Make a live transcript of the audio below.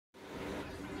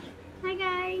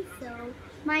So,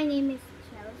 my name is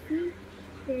Chelsea.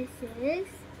 This is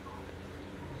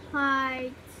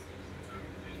part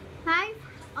 5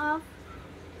 of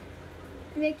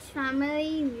Rich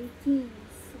Family Routines.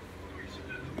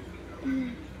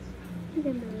 I can't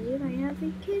believe I have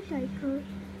a kid cycle.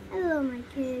 I love my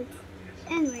kids.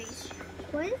 Anyways,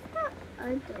 what is the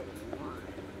other one?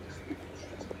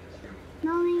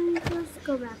 No, let's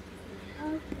go back.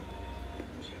 Okay.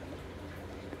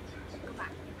 Go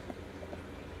back.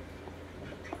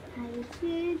 I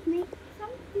should make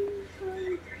something for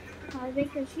her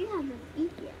because she hasn't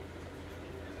eaten yet.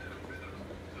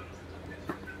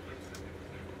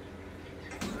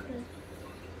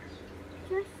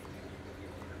 Just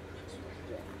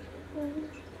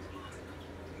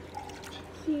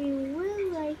she will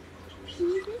like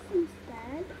cheeses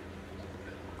instead.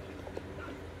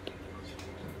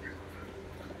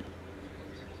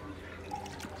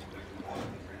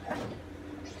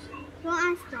 Don't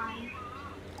ask why.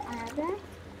 I have that.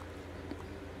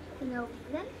 No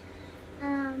reason.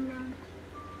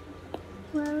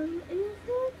 Well, is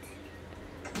it?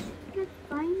 Let's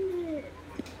find it.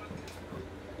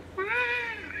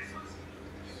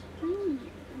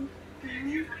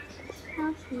 A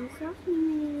piece of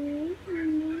meat.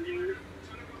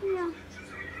 Yeah.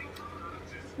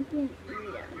 I can't eat it.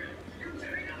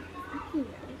 I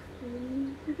can't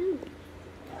actually do it.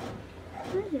 I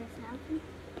just have to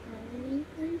play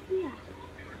yeah.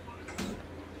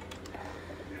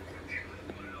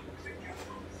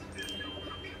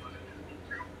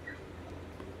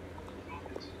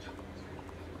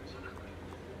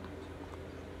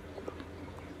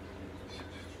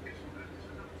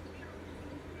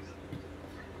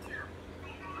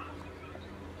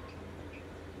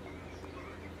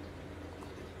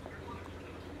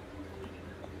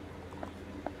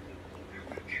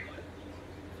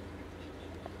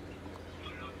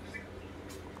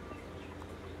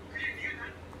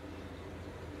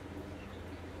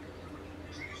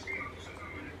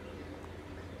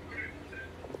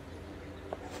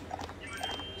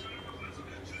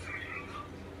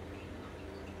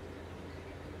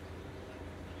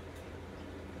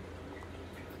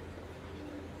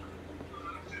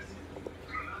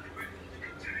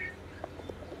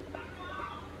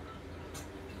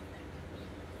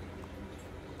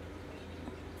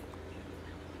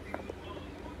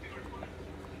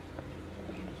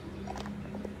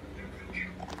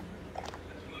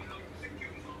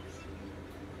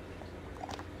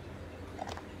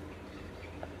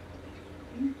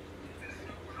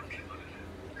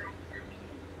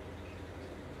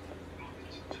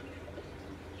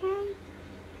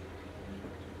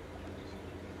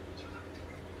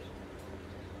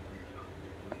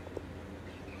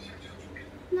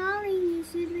 Nolly, you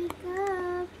should wake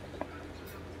up.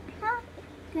 Huh?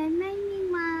 Good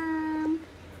morning, Mom.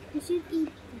 You should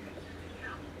eat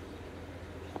that.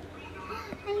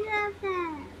 I love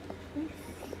that.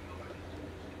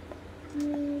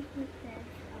 You put that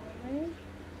over.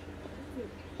 You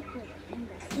put it in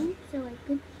the sink so I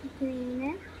could clean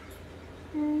it.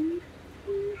 And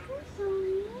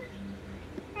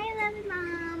I love it,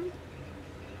 Mom.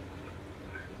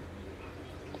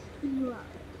 Wow.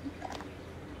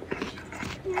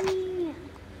 Yummy.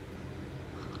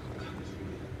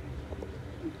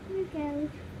 Here we go.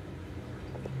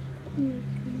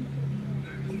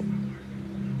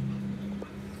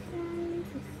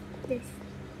 This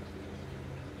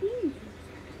thing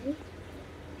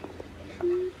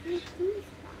can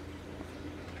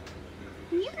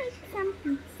you make some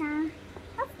pizza?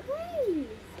 Oh, please.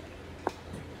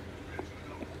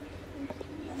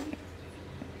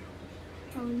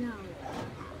 Oh no.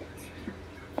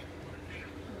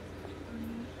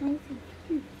 I'll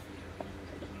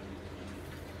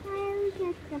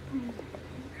get the pineapple.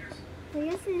 For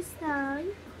your sister.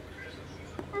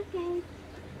 Okay.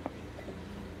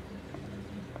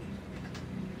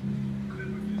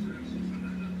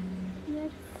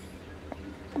 Let's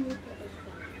make it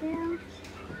there.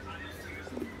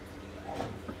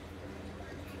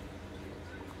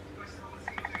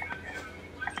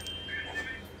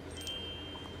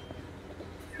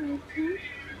 Okay.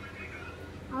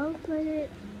 I'll put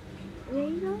it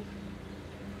later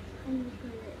and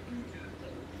put it in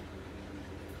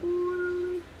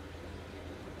food.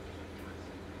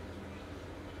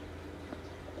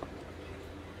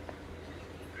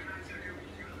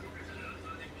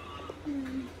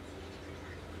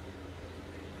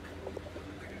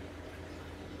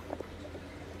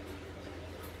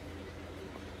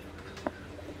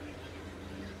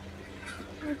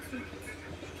 Let's see.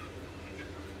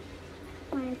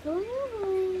 My phone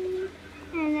away.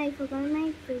 And I forgot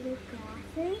my favorite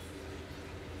glasses.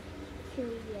 So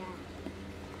yeah.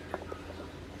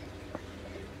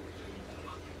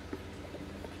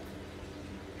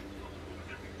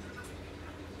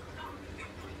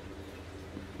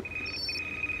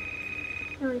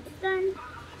 it's done.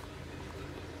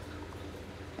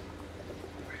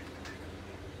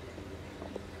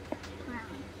 Wow.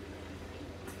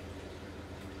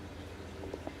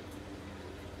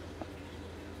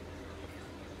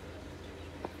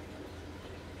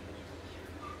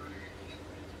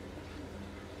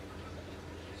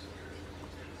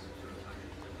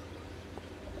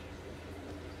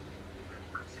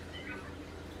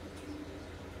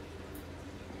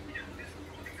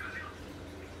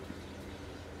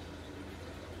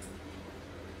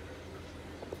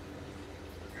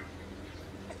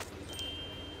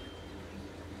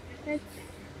 Let's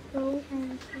go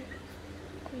and put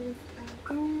this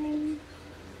again.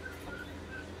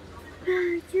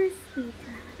 Just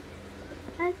pizza.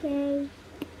 Okay.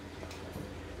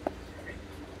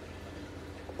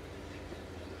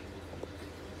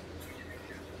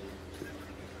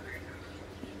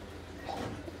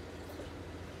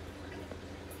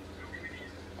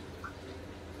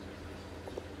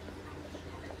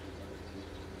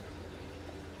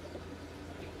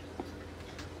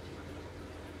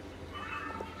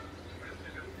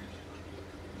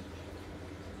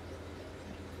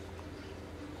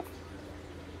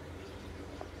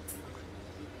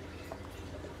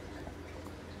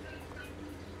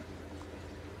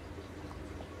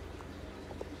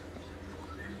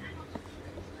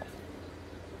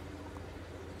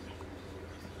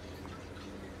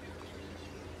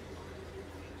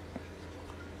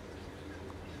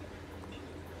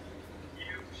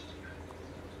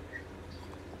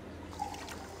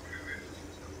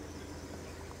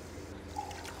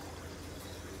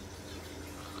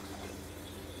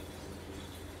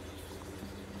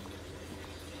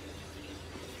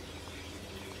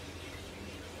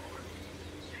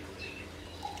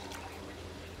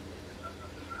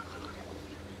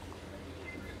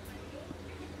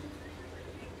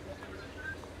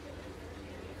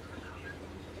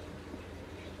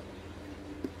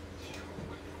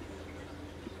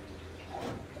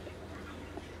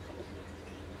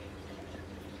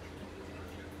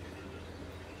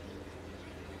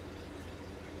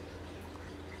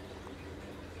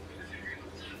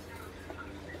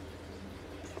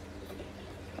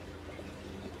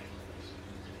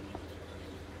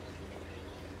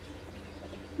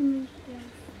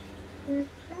 There's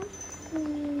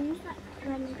something.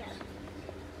 Let me go.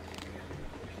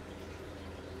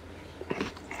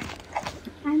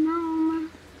 Hi,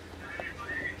 Mom.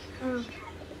 Oh,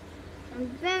 I'm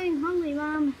very hungry,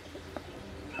 Mom.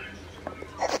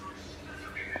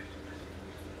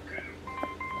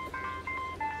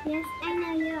 Yes, I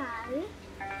know you are.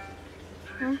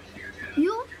 Huh?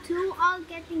 You two are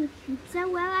getting pizza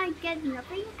while I get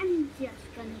nothing. I'm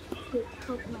just gonna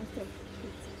cook myself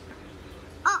pizza.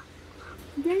 Oh,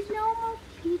 there's no more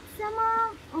pizza,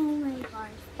 Mom. Oh my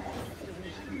gosh, that's so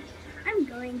annoying. I'm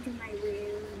going to my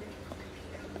room.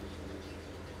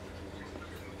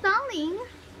 Darling,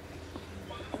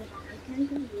 I can't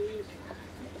believe that.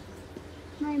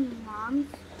 My mom's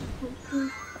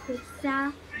cooking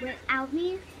pizza without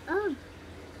me. Oh,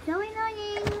 so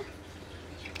annoying.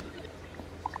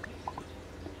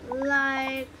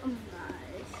 Like, oh my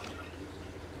gosh.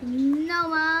 No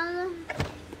one.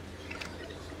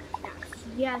 That's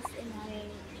just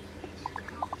annoying.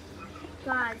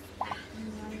 God, that's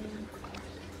annoying.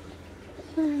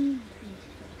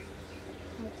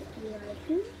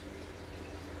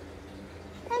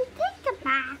 And take a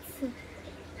bath.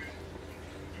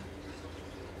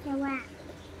 So what?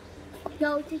 Go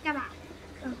take a bath.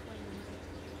 Oh,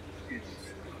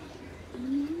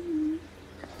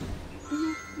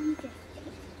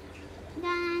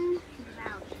 done.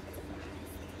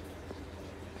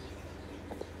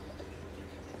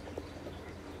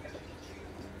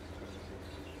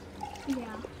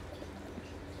 Wow.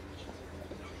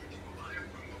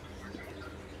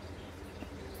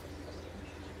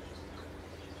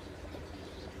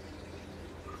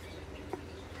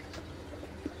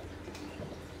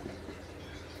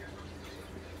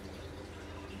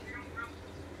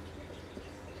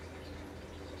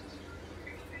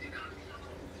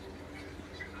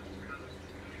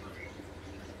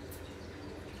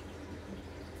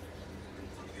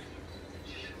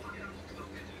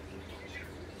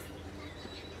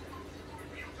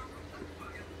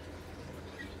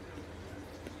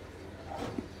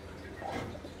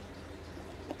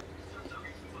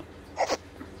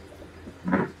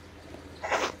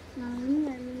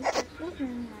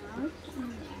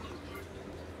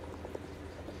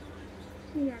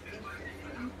 Yeah.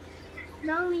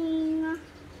 Darling,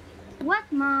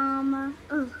 what, Mom?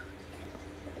 Oh,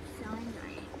 so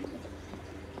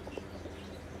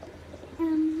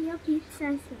annoying. Your pizza's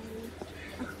ready.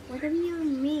 Oh, what do you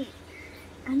mean?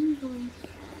 I'm going.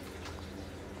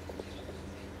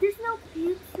 There's no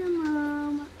pizza,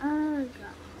 Mom. Ugh.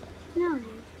 No,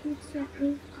 the pizza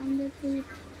is on the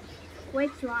table.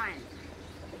 Which one?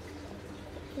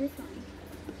 This one.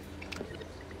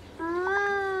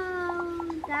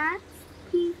 Oh, that's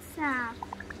pizza.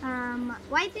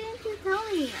 Why didn't you tell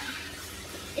me?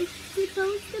 It's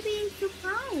supposed to be a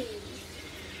surprise.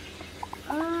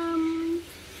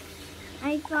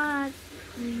 I got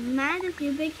mad at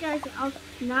you because of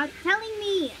not telling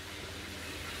me.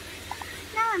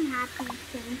 Now I'm happy.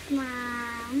 Thanks,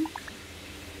 Mom.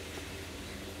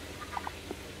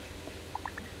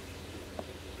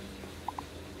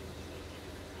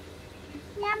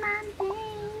 Yeah, Mom, thanks.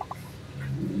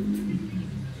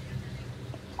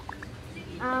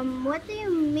 What do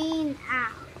you mean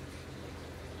out?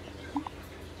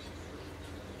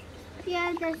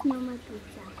 Yeah, there's no more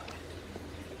pizza.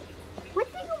 What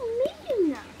do you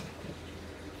mean?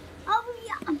 Oh,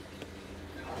 yeah.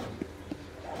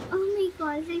 Oh my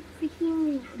gosh, I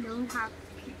freaking don't have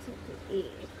pizza to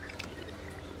eat.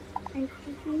 I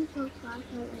freaking forgot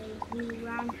that we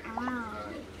ran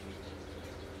out.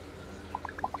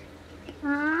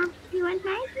 Huh? You want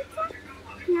my pizza?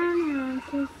 No,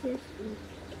 just eat.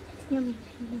 Yummy.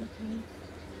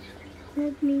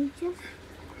 Let me just...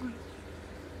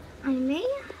 I may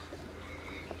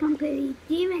complete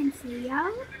Demon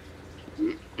Slayer.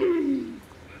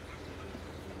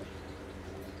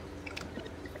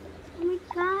 Oh my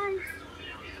gosh.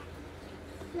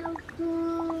 So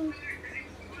cool.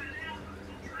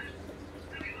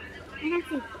 I can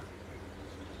see.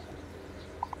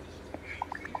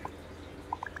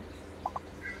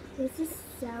 This is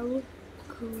so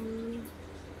cool.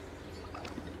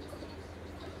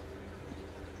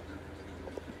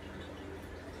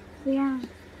 Yeah.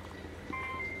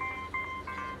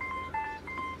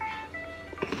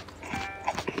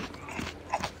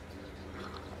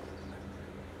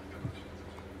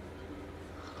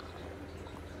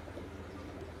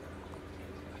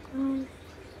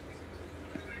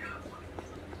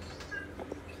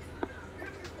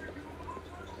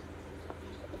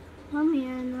 Come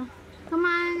here, come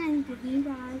on and give me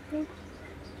that.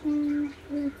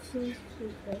 Let's just do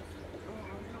this.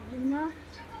 Enough.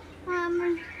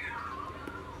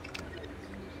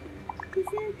 This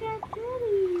is get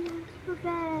ready for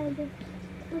bed.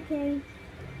 Okay.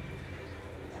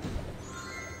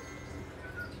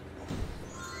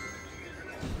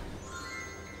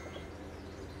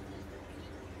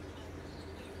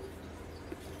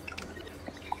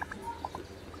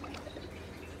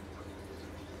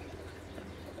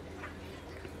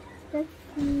 Let's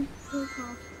take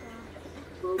off the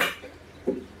hoop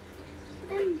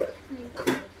and take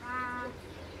it back.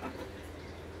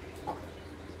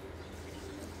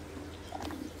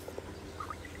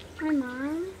 My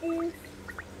mom is,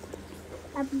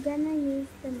 I'm gonna use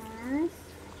the mask,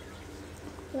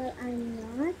 but I'm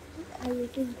not. I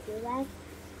usually do that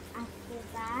after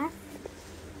that.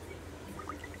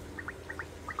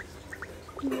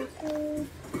 Okay.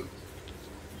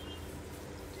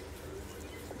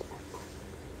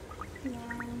 Yeah.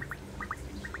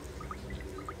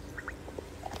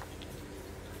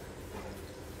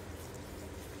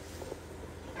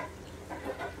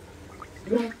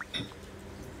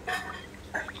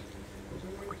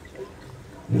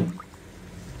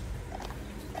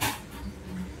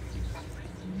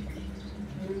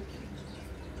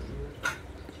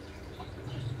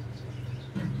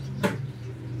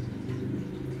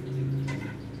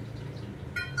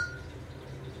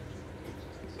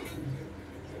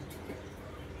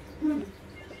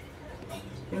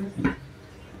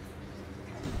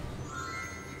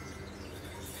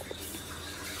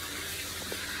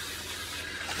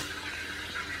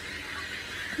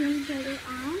 Can you get it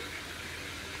on?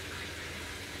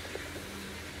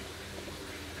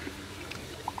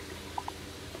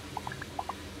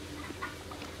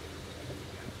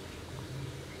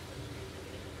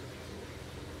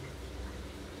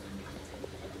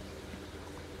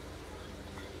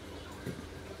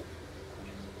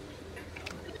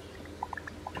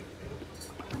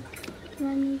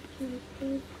 Let me take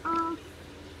this off.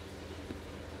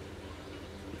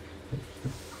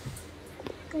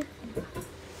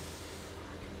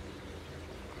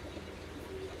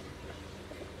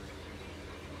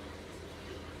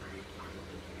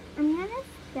 I'm gonna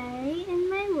stay in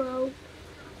my robe.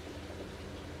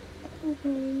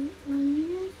 Okay, I'm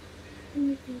just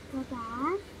gonna take a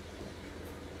bath.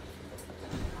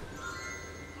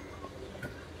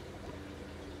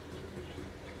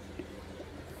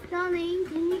 Darling,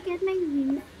 can you get my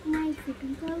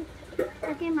sleeping clothes?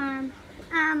 Okay, Mom.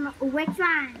 Which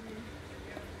one?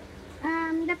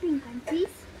 the pink one, please.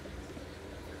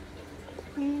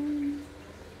 And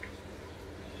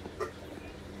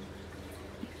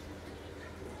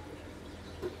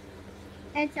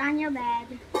it's on your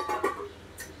bed.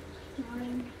 Now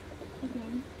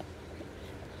again.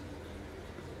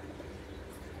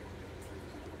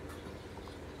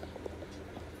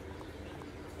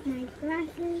 My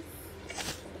glasses.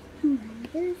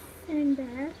 This and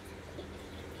that.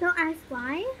 Don't ask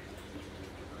why.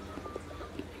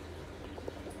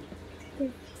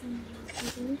 This and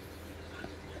this.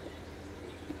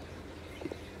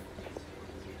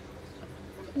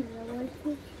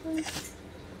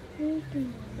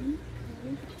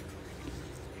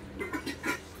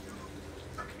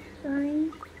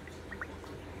 Sorry.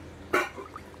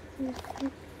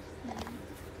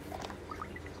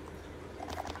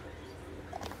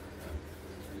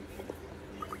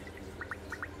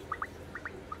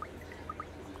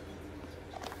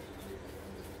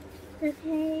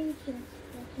 Okay, just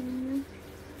checking.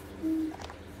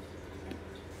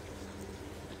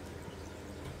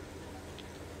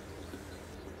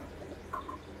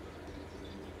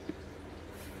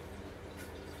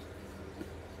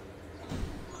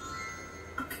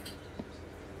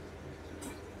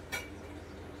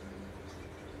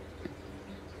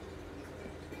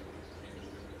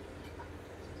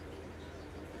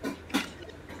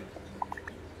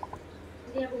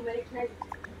 Hindi ako bumalik na.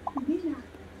 Hindi na.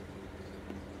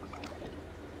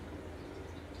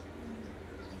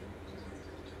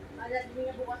 Hindi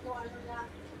niya bukas mo ano na.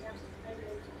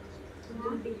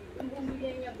 Yung bumili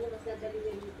niya bukas na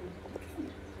dalihan dito.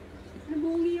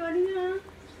 Nabungi yun nga.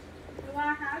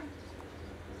 Nawahag.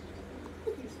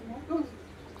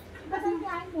 Basan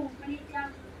kain mo? Maliit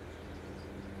lang.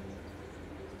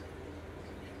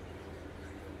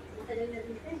 Matagal na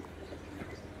dito eh.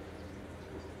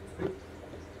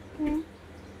 Okay.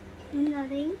 I'm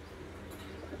loading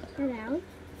it out.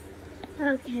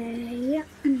 Okay.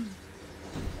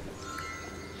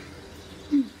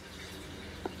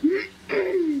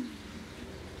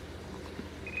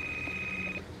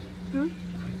 Huh?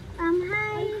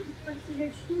 Hi.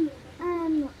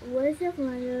 Where's your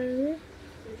brother?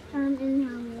 In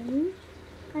Halloween.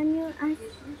 Can you ask?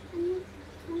 Can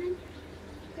I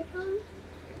get on?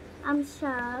 I'm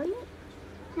sorry.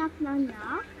 Knock, knock,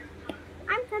 knock.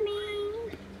 I'm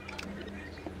coming.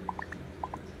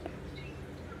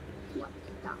 What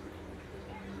the?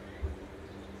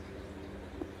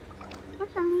 What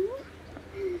the?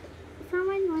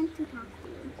 Someone wants to talk to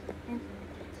you. And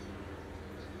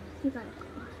you gotta go.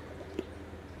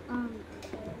 Okay.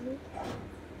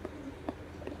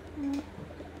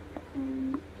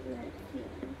 Let's see.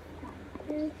 Stop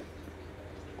this.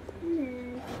 And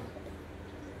this.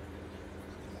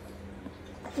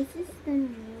 This is the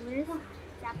newest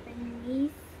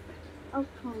Japanese or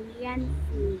Korean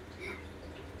food.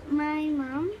 My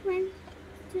mom went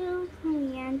to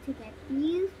Korea to get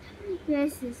these.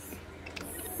 This is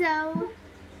so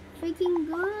freaking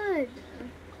good.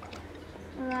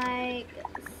 Like,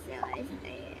 so I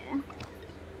say.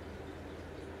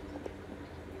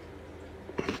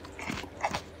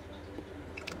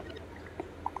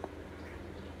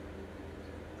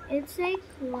 It's like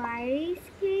rice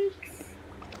cakes.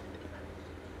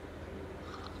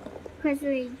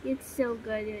 Personally, it's so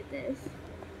good with this.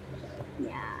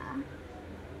 Yeah.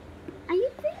 Are you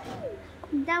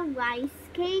thinking the rice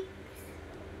cakes?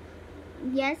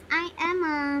 Yes, I am.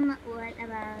 What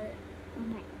about? Oh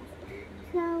my gosh.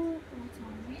 So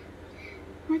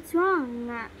what's wrong?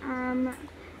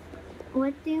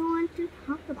 What do you want to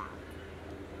talk about?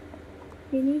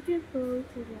 You need to go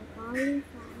to the body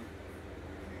fat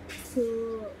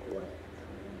to what?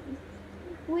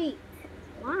 Wait,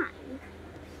 why?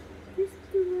 Just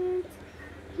do it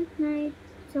at night.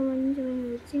 Someone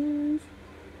doing the change.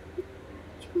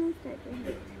 Choose that you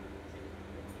hate.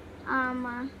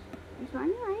 This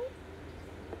one, right?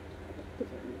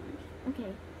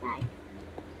 Okay, bye.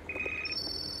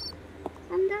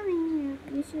 I'm done.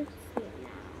 You should sleep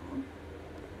now.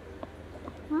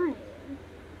 Why?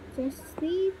 Just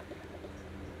sleep.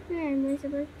 Yeah, I'm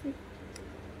supposed to.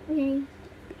 Okay.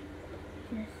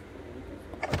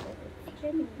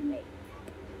 Just wait.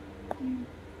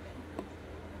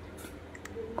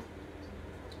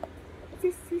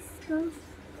 Just go.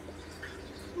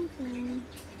 Okay.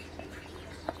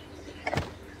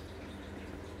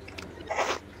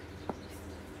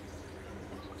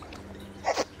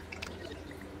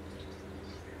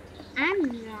 I'm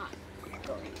not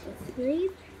going to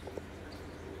sleep.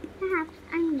 Perhaps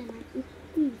I'm gonna eat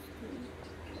these two.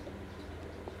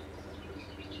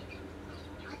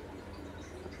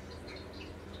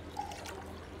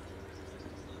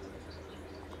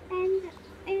 And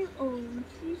I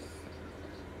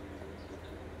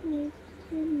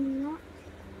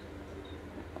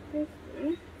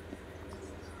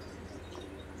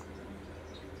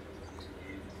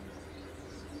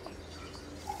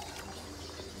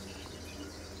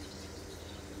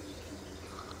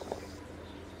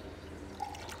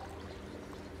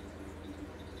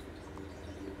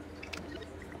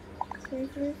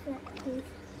this is set piece.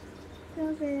 So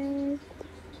good.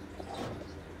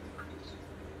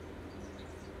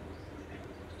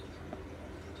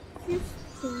 Just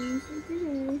change it to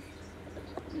this.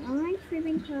 All my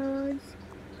sleeping clothes.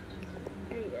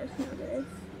 I just know this.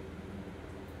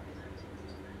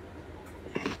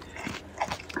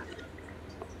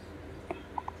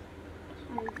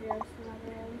 I just know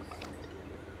this.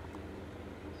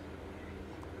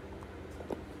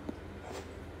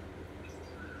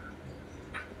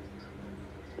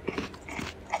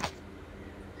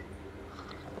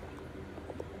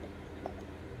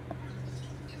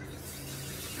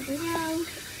 Here we go.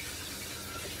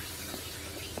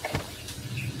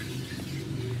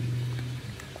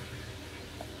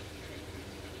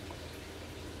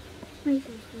 My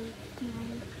sister,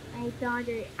 my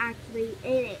daughter actually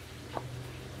ate it.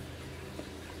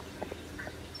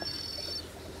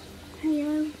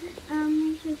 Hello,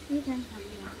 my sister you can come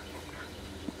now.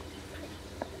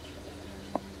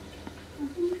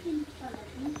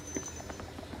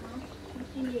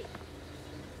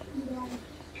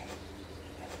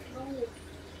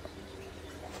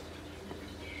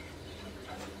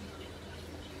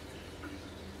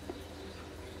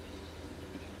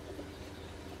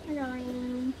 Hello.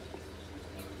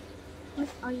 What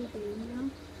are you doing now?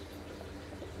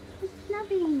 It's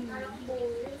nothing.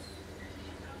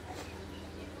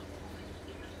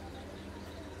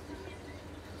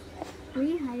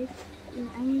 We hide,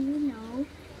 and you know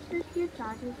that your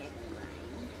daughter getting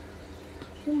mine.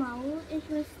 Tomorrow it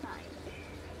will start.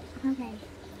 Okay.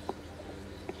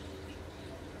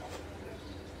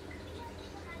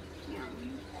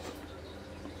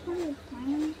 What is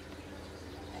mine?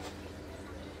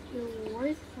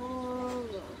 Yours for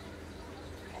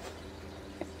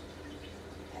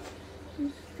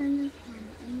it's gonna come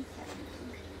inside.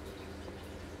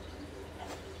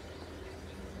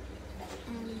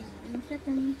 And in a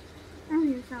second, oh,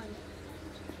 you're sorry.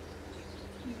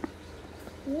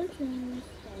 We'll change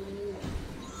the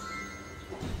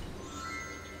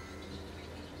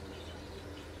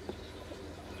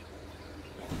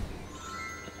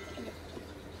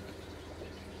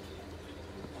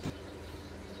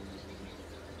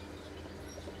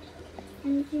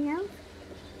anything else?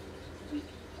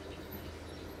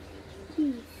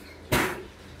 These.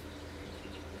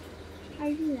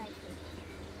 I do like this.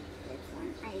 This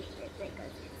one I ate it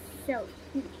because it's so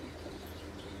cute.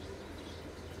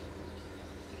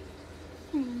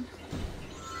 And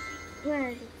where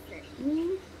does it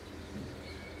mean?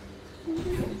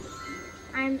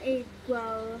 I'm a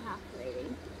grow half lady.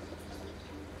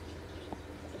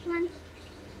 Come on.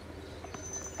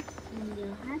 And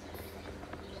your hat.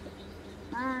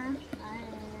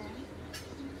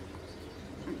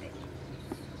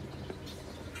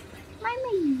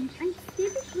 I'm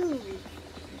still close.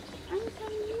 I'm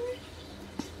coming.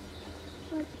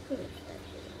 What's this?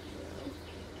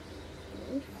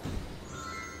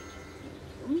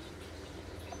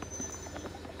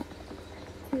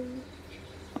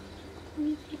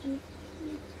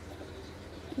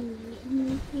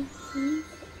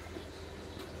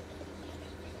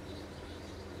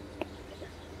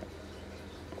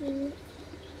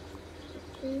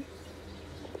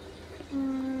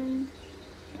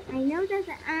 I know that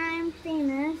I'm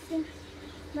famous,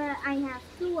 but I have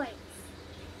 2 weights.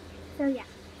 So yeah.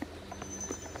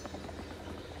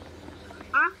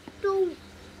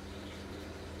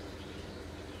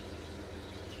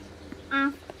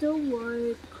 After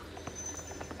work.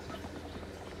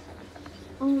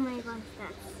 Oh my gosh,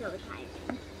 that's so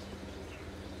tiring.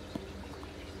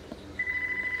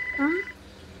 Huh?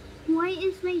 Why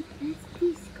is my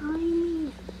bestie calling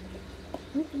me?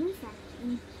 What is that?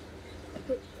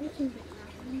 What is it?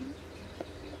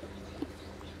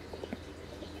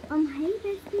 Hey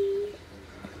bestie.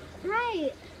 Hi.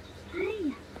 Hi.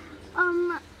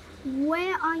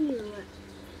 Where are you?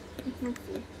 Let's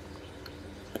see.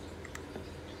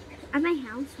 At my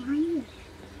house, why are you?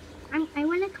 I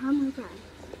wanna come over.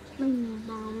 My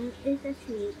mom is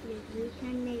asleep. We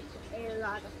can make a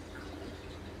lot of fun.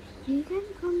 You can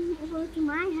come over to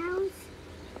my house.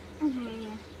 Okay,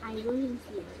 I will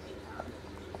see you later.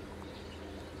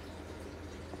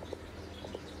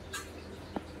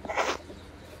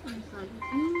 I'm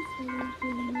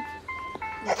sleeping.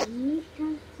 Let me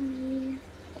see.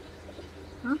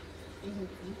 Huh?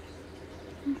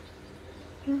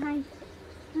 Hi.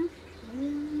 Huh?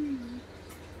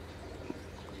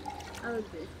 Oh,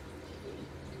 good.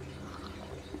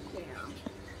 Yeah.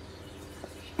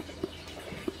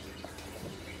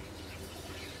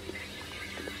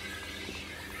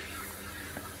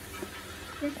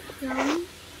 This one.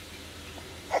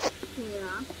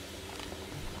 Yeah.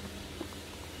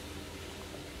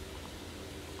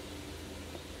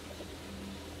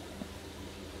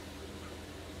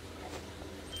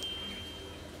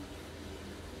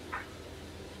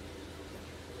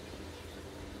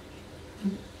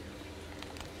 It's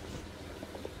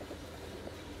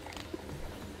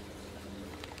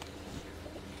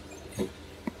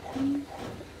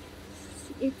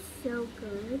so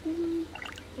good.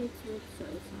 It's with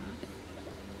soy sauce.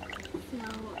 So,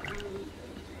 I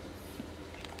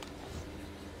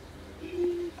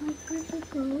gotta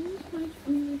go. Like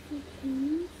in the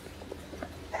kitchen.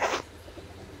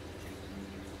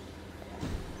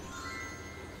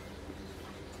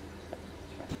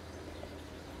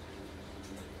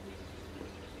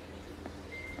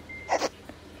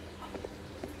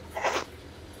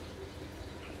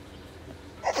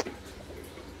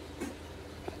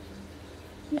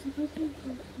 Yes, I can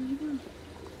go.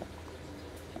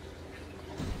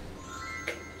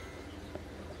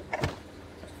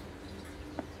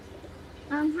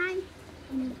 Hi.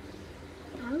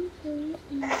 How do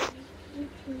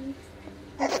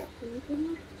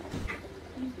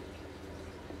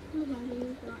nobody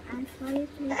will ask why you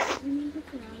take in the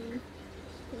flower.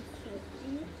 Just like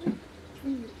it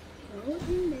and go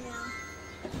in there.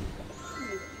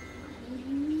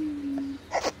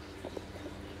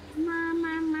 Mom.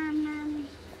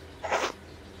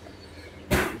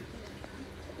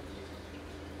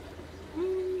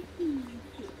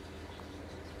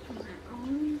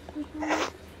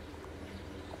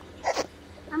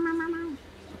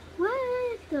 What?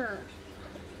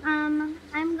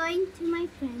 I'm going to my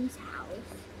friend's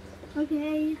house.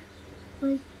 Okay,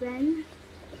 with Ben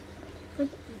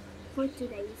for 2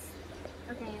 days.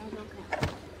 Okay, I don't care.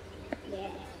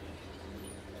 Yeah.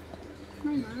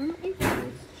 My mom is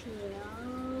just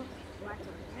chill.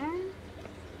 Whatever.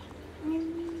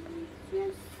 And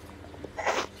just.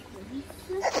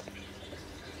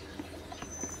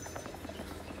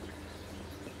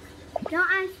 Don't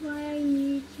ask why I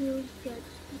need to get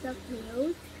the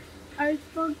clothes. I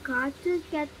forgot to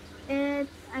get it.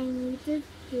 I need to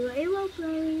do a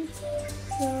roleplay.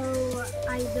 So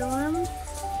I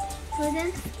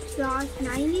couldn't cross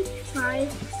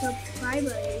 95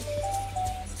 subscribers.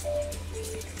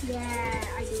 Yeah,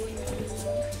 I do it.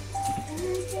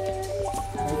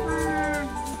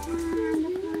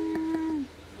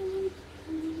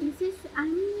 This is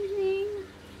amazing.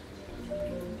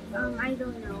 I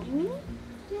don't know.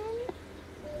 Then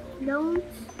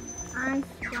don't ask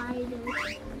why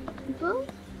those people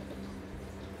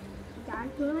that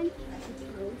weren't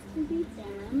supposed to be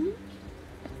them,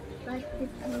 but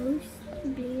supposed to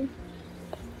be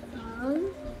Paul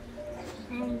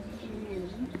and him.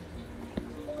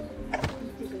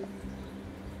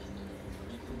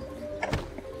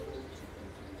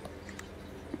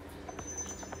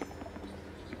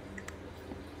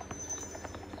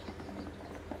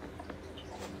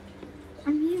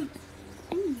 I'm here.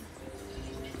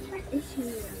 What is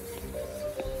here?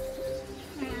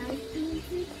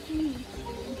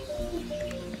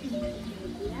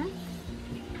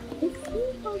 It's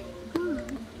people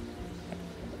gone.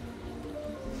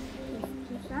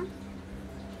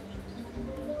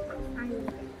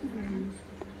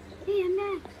 Hey, I'm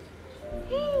back.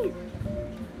 Hey!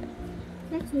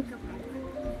 Let's wake up.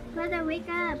 Brother, wake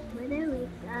up. Brother,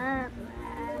 wake up.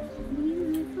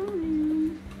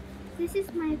 This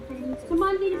is my friend.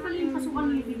 Sumali na pala yung pasukan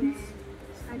ni Bilis.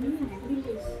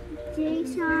 Bilis.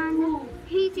 Jason.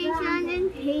 Hey, Jason, and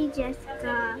hey,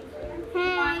 Jessica.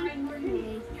 Hey.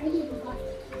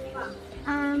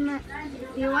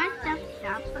 You want to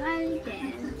stop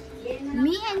again?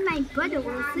 Me and my brother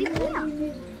will sleep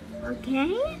here.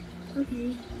 Okay?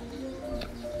 Okay.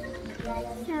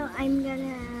 So I'm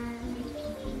gonna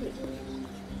take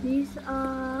these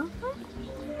off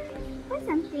for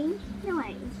something. No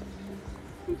worries.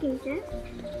 Okay, sir.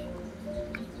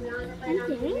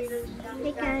 Okay,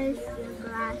 because your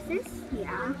glasses,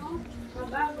 yeah. So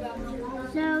that's good.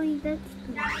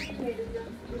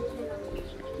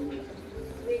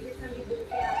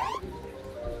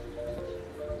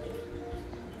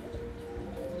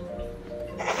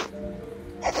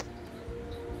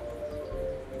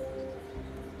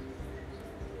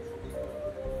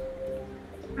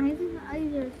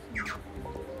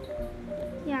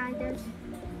 I just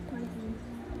want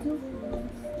two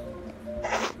things.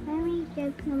 Let me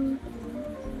get some.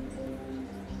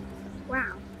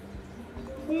 Wow.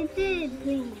 It did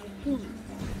bring my things.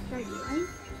 Sorry, right?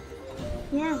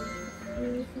 Yeah.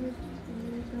 You said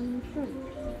some shirt.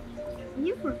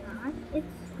 You forgot.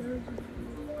 It's good.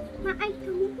 But I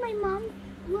told my mom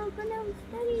we're gonna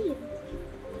study.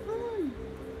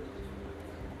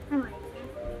 Alright.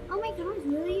 Oh my gosh,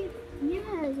 really? Yes,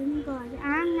 oh my gosh.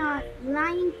 I'm not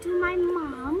lying to my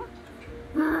mom.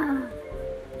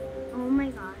 Oh my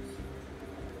gosh.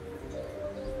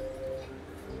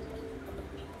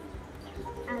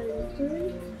 I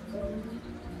literally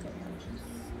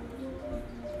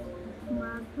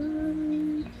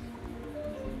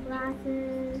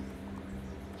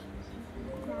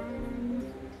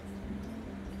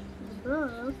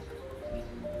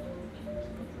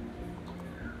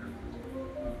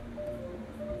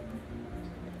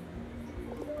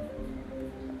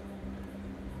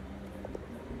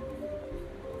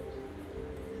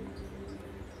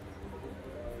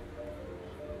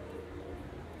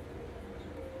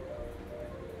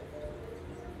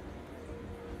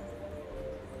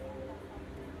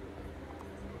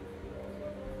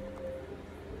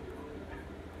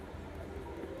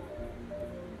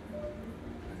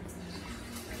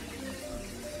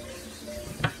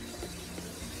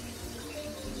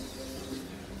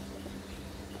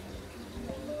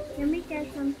Let me get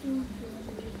something to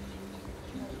eat.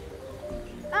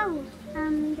 Oh,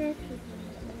 this is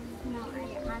no, I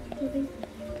actually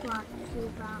got to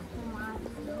bathroom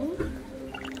also.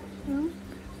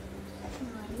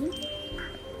 Sorry.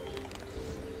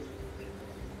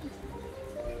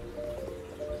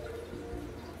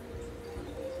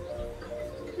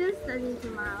 We'll study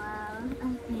tomorrow.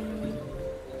 Okay.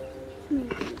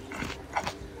 Maybe.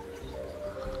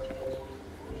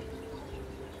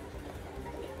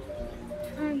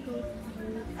 I go to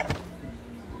sleep.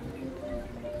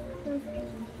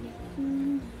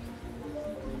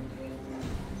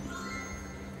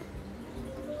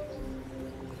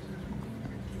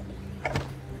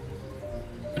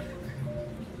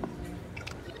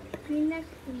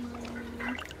 Next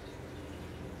tomorrow.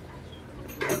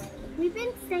 We've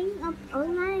been staying up all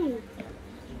night.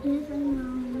 Yes, I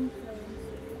know.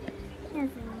 Yes,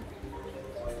 I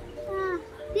know.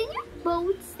 Did you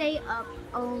both stay up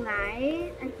all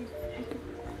night?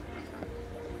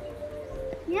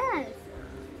 Yes.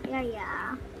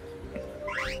 Yeah.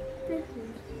 Let's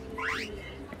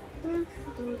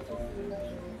go to sleep.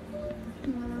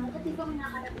 Ba't di ko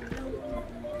hinahanap ng loob?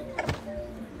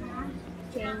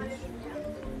 Change.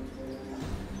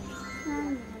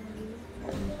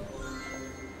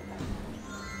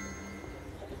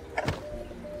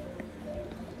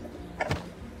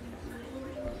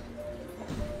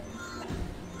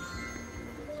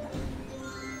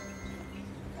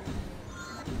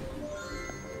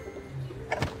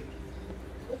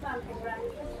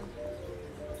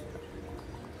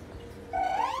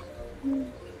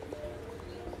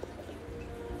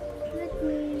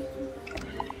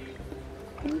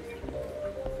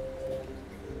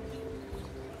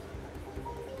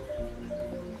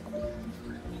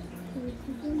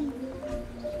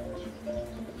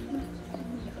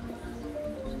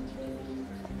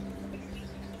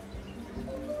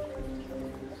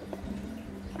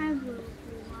 I will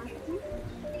be watching.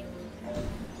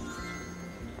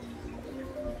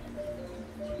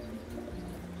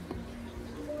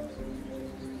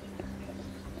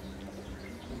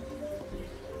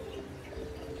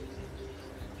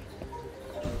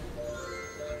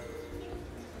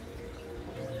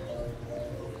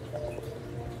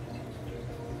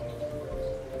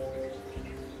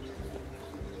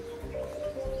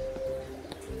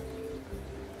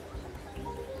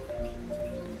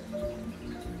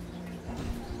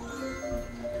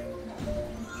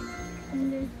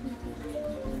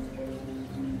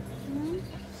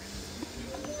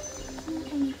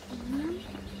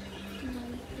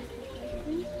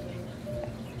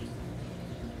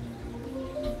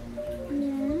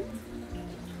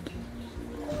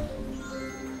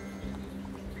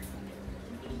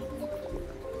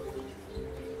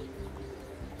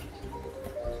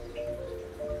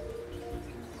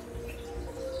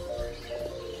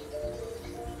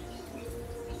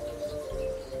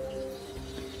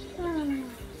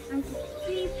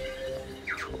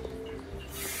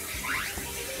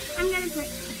 I'm gonna put,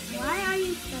 why are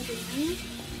you studying?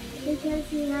 Because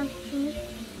you have to,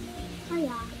 oh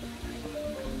yeah.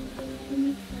 Can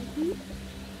you study?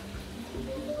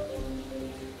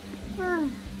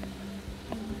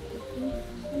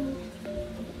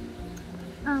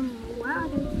 What are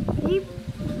they? Deep.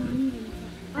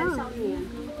 Ano sa niya?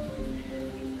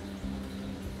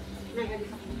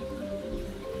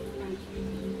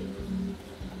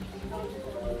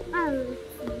 Oh.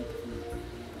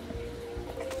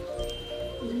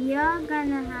 You're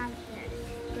gonna have this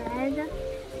bread.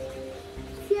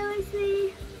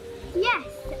 Seriously?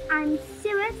 Yes, I'm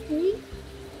seriously.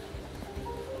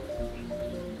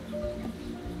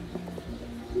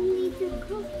 You need to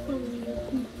cook for me,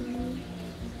 people.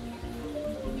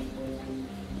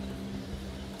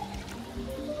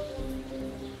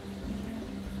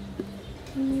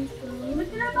 Ba't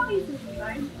tinatawag yung sushi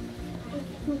card?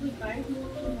 Sushi card?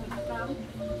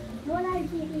 Wala yung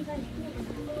sushi card.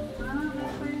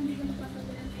 Kaya parang hindi ko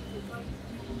napasagay ang sushi card.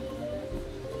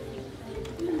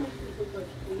 Ano yung sushi card?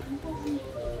 Ano po ang sushi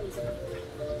card?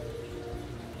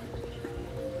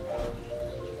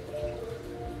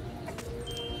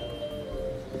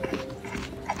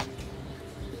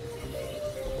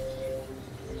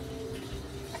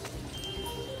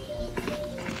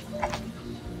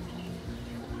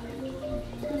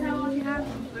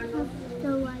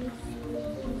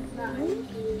 So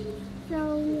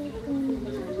we're going to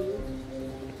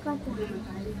cut the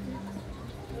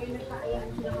Eh, nagkaayaan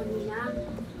sila kanina.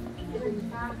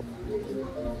 Nagka, naging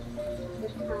ako.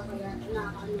 Kasi nakakaya,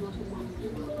 nakakaano ako mga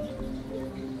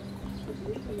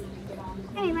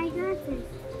Hey, my glasses.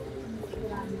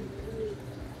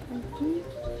 Okay.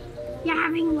 You're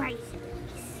having rice.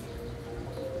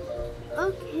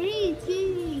 Okay,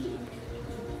 geez.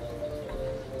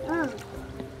 Oh.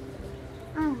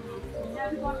 Oh.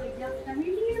 Sabi ko kay Jack, sabi,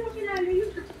 hindi nyo naman kilala yun.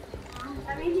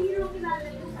 Sabi, hindi nyo naman kilala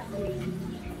yun. Sabi,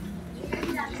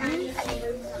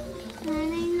 Can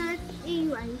I not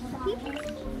eat rice?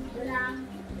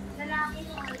 lalaki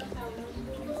yung ano tawag.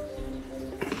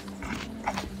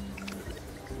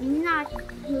 Not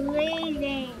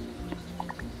bleeding.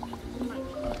 Oh my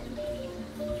God.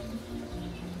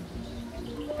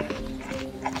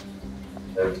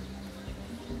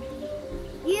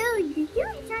 Did you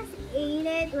just eat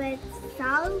it with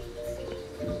salt?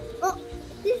 Oh,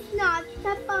 this is not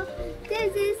pepper.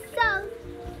 This is salt.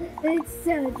 It's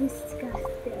so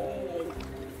disgusting.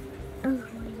 Oh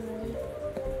my God.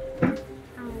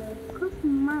 I'll cook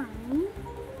mine.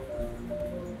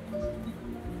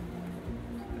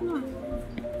 Come on.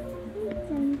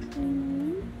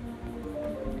 Gentlemen.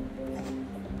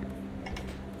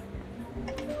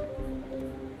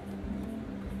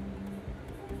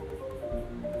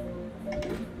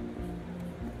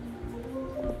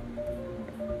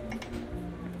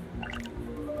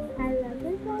 I love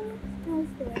it when it smells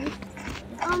good.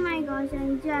 Oh my gosh,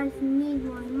 I just need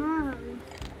one more.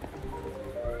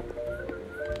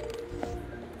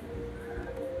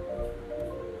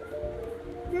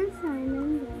 This time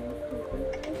I'm gonna cook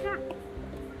it like that.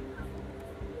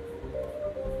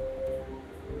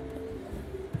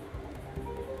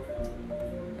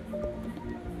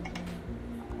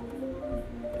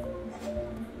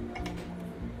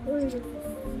 Ooh.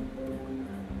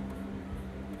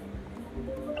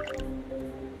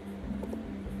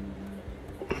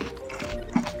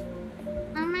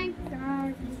 Oh my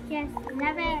God, just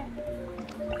love it.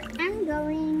 I'm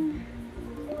going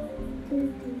to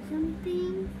do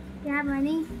something. Do you have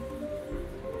money?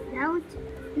 Don't.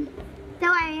 So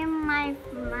I am my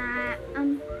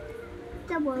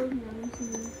the world knows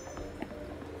me.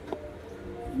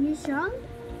 You sure?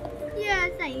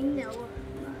 Yes, I know.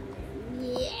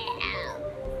 Yeah.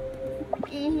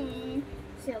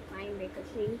 So fine because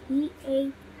he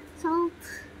ate salt.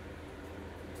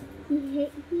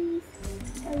 He's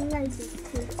allergic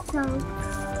to salt.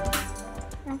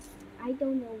 I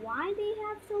don't know why they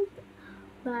have salt,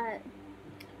 but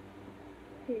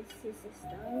his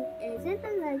system isn't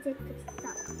allergic to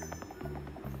salt.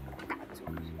 That's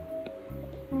why.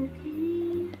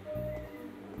 Okay.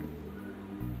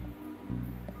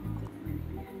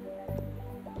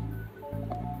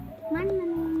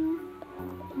 Money.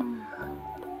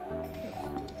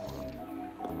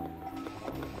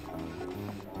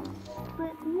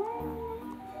 But when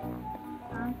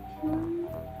actually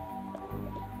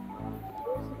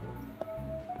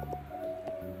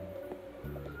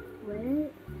where?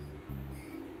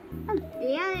 Oh,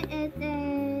 there it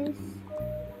is.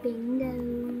 Bingo.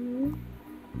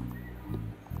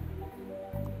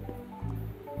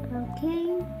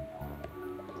 Okay.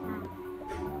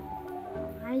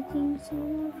 I think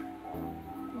so.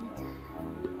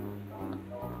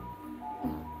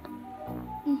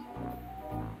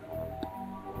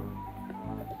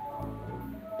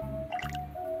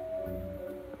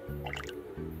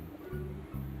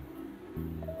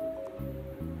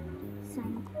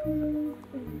 Sample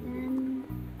and then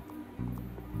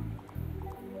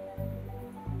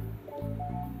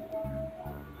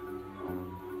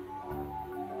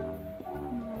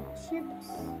more chips.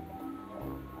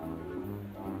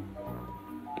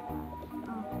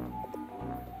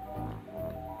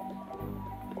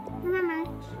 How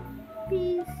much?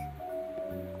 Please.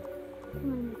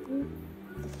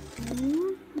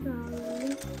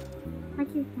 $2. What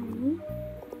is money?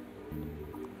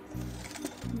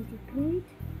 Multiply.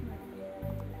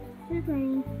 Still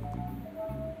 20.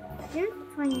 You're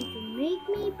trying to make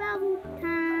me bubble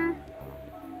time.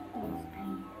 Yes, I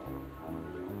am.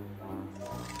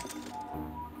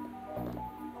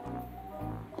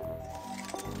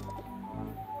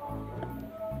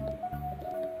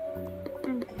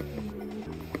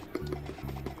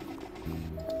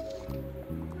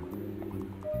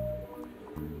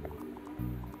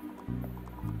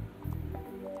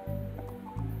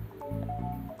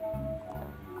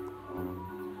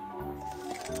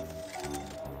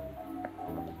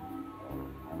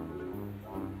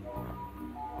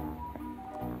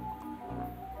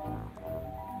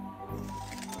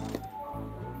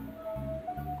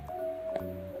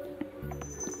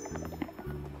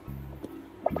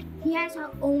 He has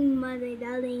her own mother,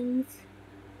 darlings.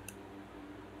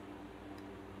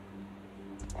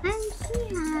 And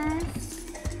she has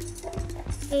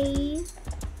a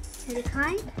credit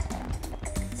card.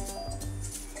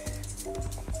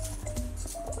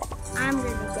 I'm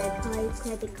gonna get her a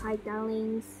credit card,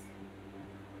 darlings.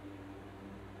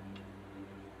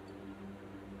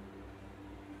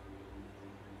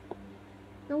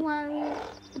 Don't worry,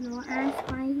 don't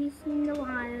ask why he's in the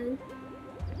water.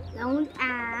 Don't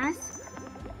ask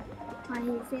why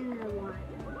he's in the water,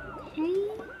 okay?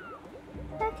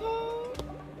 Okay?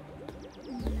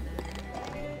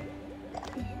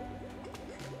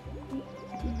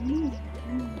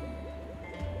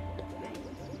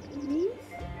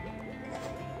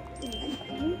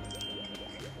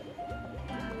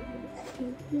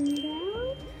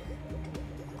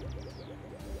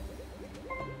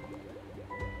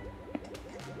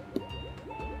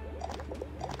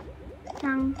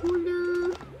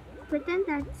 Tanghulu. Pretend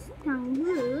that's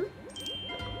Tanghulu.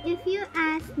 If you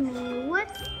ask me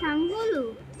what's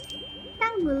Tanghulu,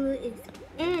 Tanghulu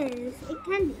is a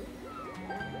candy.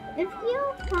 If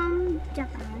you're from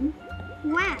Japan,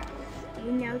 wow,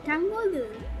 you know Tanghulu.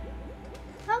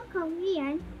 Or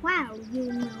Korean, wow, you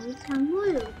know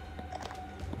Tanghulu.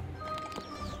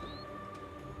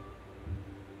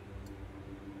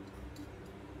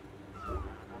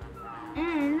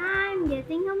 And I'm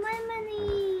getting all my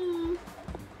money.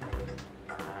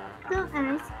 So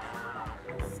ask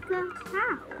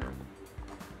how.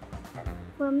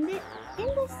 In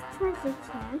this treasure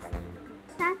chest,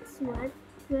 that's where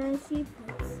she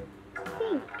puts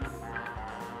things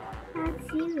that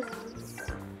she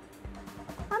loves.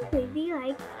 I'm pretty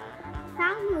like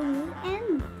Tanghulu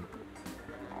and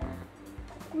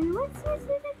what's this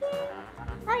again?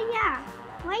 Oh yeah,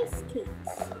 rice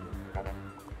cakes.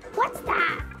 What's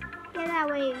that? Get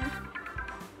away.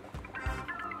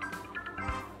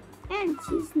 And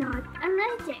she's not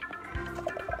allergic.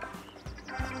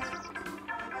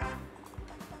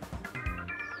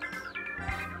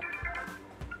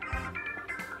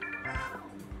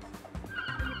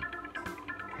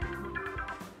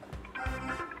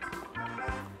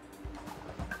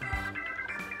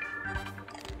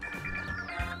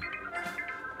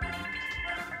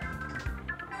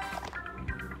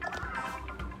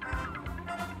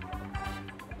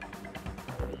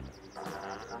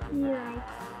 Right.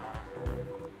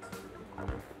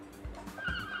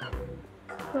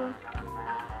 So,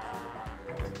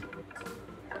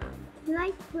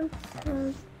 like put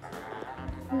those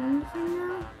things in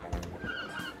now.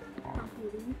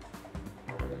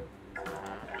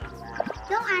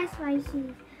 Don't ask why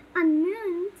she's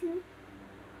unknown to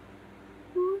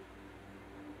who.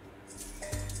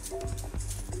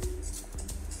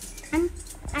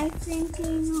 I'm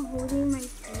thinking holding my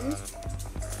teeth.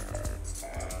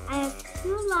 I have 2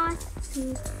 lost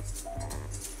teeth.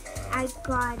 I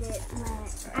got it when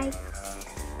I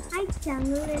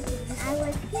downloaded it when I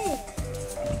was a kid.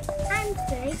 I'm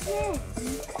still a kid.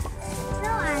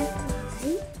 Don't ask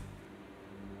why.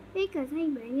 Because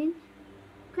I'm bringing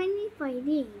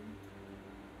fighting.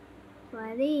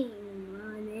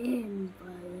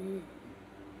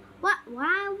 What?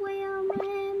 Why will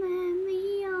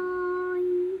me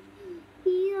on?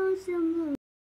 He also